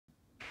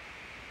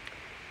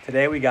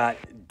Today we got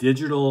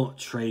digital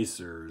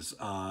tracers,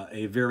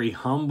 a very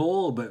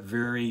humble but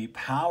very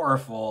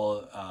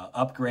powerful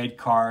upgrade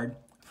card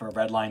for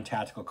Redline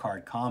Tactical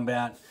Card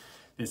Combat.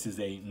 This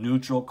is a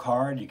neutral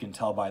card. You can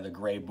tell by the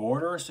gray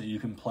border, so you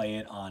can play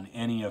it on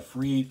any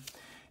Ifrit,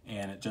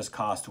 and it just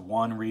costs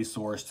one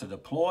resource to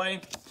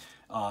deploy.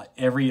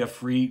 Every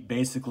Ifrit,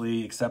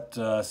 basically, except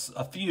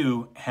a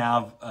few,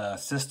 have a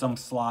system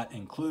slot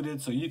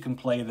included, so you can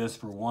play this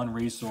for one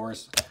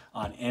resource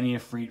on any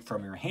Ifrit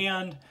from your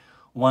hand.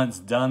 Once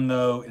done,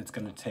 though, it's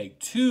going to take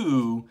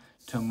two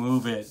to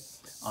move it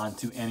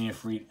onto any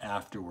Ifrit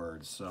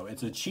afterwards. So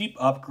it's a cheap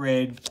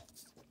upgrade,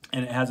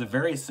 and it has a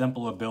very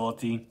simple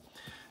ability.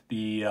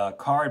 The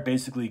card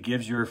basically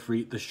gives your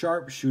Ifrit the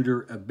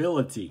Sharpshooter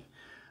ability.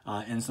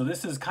 And so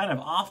this is kind of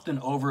often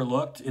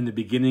overlooked in the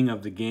beginning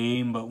of the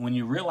game, but when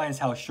you realize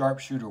how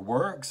Sharpshooter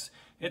works,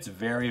 it's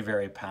very,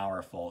 very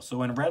powerful.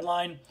 So in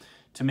Redline,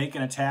 to make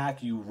an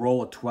attack, you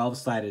roll a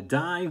 12-sided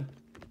die.